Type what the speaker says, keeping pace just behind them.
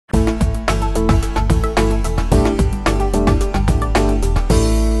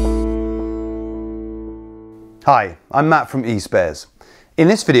Hi, I'm Matt from eSpares. In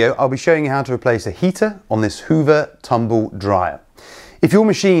this video, I'll be showing you how to replace a heater on this Hoover Tumble dryer. If your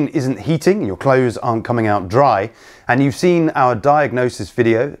machine isn't heating and your clothes aren't coming out dry, and you've seen our diagnosis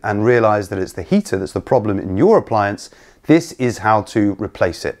video and realized that it's the heater that's the problem in your appliance, this is how to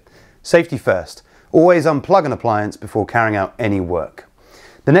replace it. Safety first. Always unplug an appliance before carrying out any work.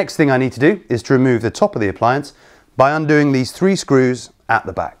 The next thing I need to do is to remove the top of the appliance by undoing these 3 screws at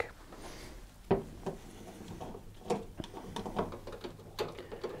the back.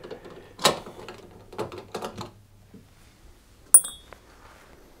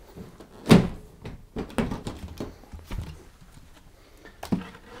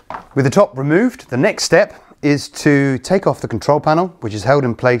 With the top removed, the next step is to take off the control panel, which is held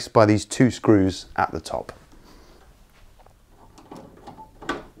in place by these 2 screws at the top.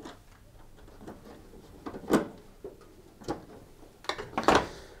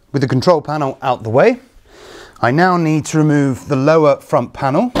 With the control panel out the way, I now need to remove the lower front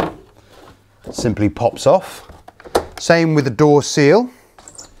panel. It simply pops off. Same with the door seal.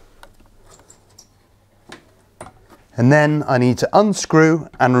 And then I need to unscrew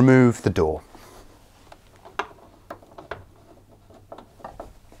and remove the door.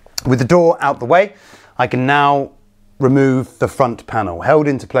 With the door out the way, I can now remove the front panel, held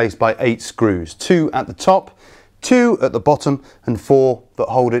into place by 8 screws, 2 at the top, 2 at the bottom, and 4 that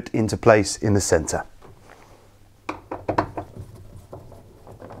hold it into place in the center.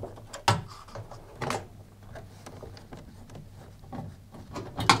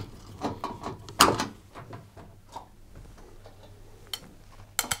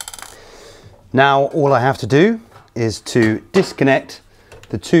 Now all I have to do is to disconnect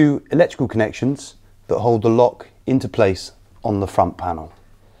the 2 electrical connections that hold the lock into place on the front panel.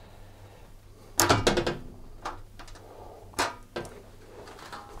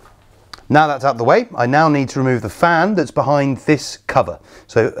 Now that's out of the way, I now need to remove the fan that's behind this cover.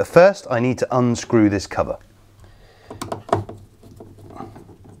 So first I need to unscrew this cover.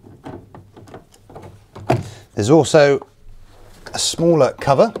 There's also a smaller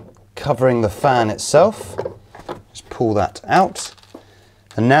cover covering the fan itself. Just pull that out.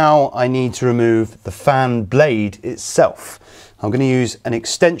 And now I need to remove the fan blade itself. I'm going to use an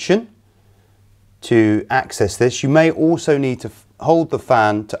extension to access this. You may also need to hold the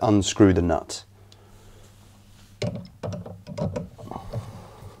fan to unscrew the nut.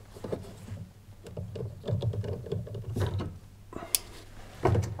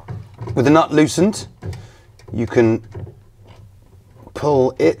 With the nut loosened, you can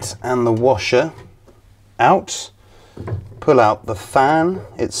pull it and the washer out, pull out the fan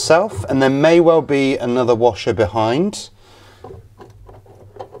itself, and there may well be another washer behind.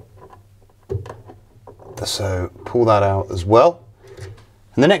 So pull that out as well.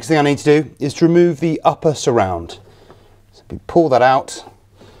 And the next thing I need to do is to remove the upper surround. So we pull that out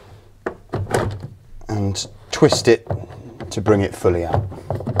and twist it to bring it fully out.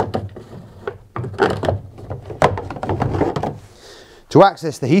 To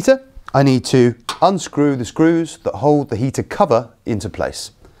access the heater, I need to unscrew the screws that hold the heater cover into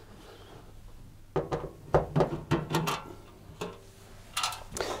place.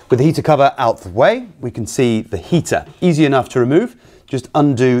 With the heater cover out the way, we can see the heater. Easy enough to remove. Just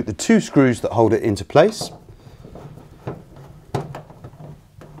undo the 2 screws that hold it into place.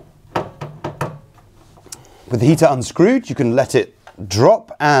 With the heater unscrewed, you can let it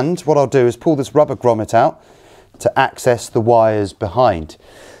drop, and what I'll do is pull this rubber grommet out to access the wires behind.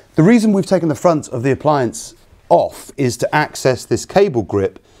 The reason we've taken the front of the appliance off is to access this cable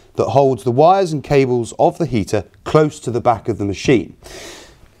grip that holds the wires and cables of the heater close to the back of the machine.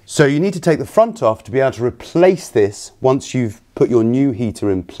 So you need to take the front off to be able to replace this once you've put your new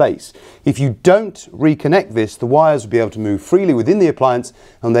heater in place. If you don't reconnect this, the wires will be able to move freely within the appliance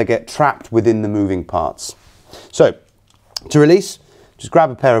and they'll get trapped within the moving parts. So to release, just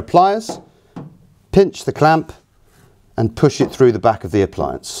grab a pair of pliers, pinch the clamp, and push it through the back of the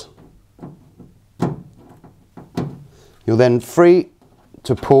appliance. You're then free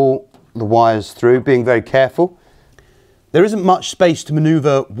to pull the wires through, being very careful. There isn't much space to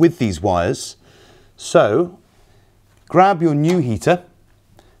maneuver with these wires, so grab your new heater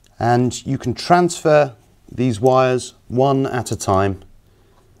and you can transfer these wires one at a time,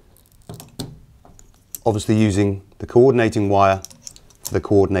 obviously using the coordinating wire for the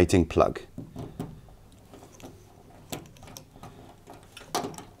coordinating plug.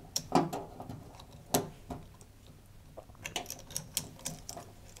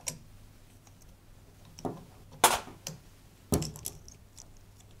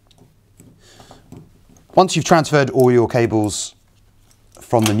 Once you've transferred all your cables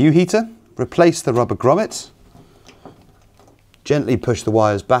from the new heater, replace the rubber grommet Gently push the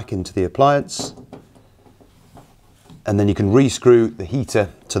wires back into the appliance, and then you can re-screw the heater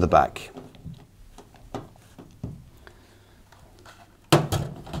to the back.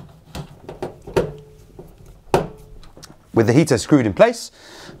 With the heater screwed in place,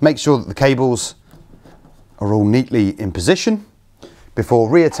 make sure that the cables are all neatly in position before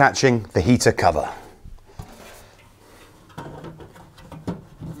reattaching the heater cover.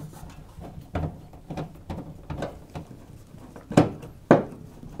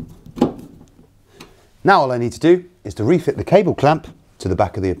 Now all I need to do is to refit the cable clamp to the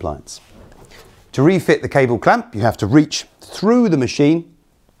back of the appliance. To refit the cable clamp, you have to reach through the machine,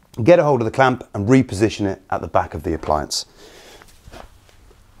 get a hold of the clamp and reposition it at the back of the appliance.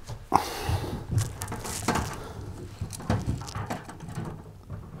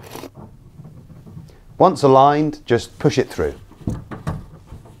 Once aligned, just push it through.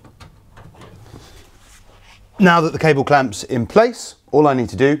 Now that the cable clamp's in place, all I need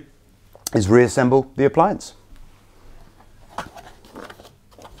to do is reassemble the appliance.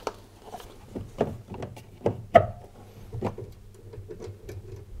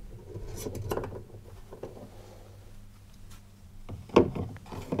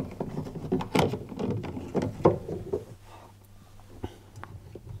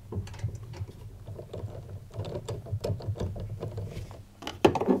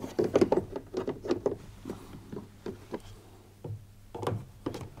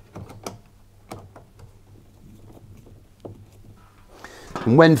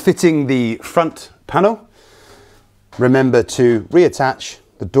 And when fitting the front panel, remember to reattach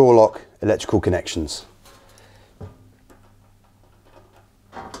the door lock electrical connections.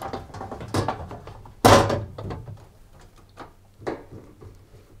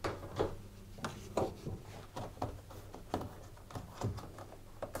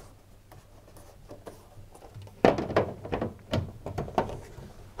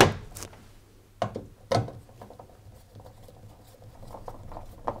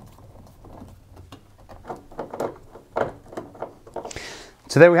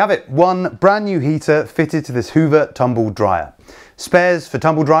 So there we have it, one brand new heater fitted to this Hoover tumble dryer. Spares for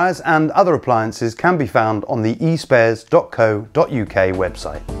tumble dryers and other appliances can be found on the espares.co.uk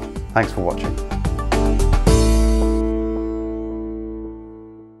website. Thanks for watching.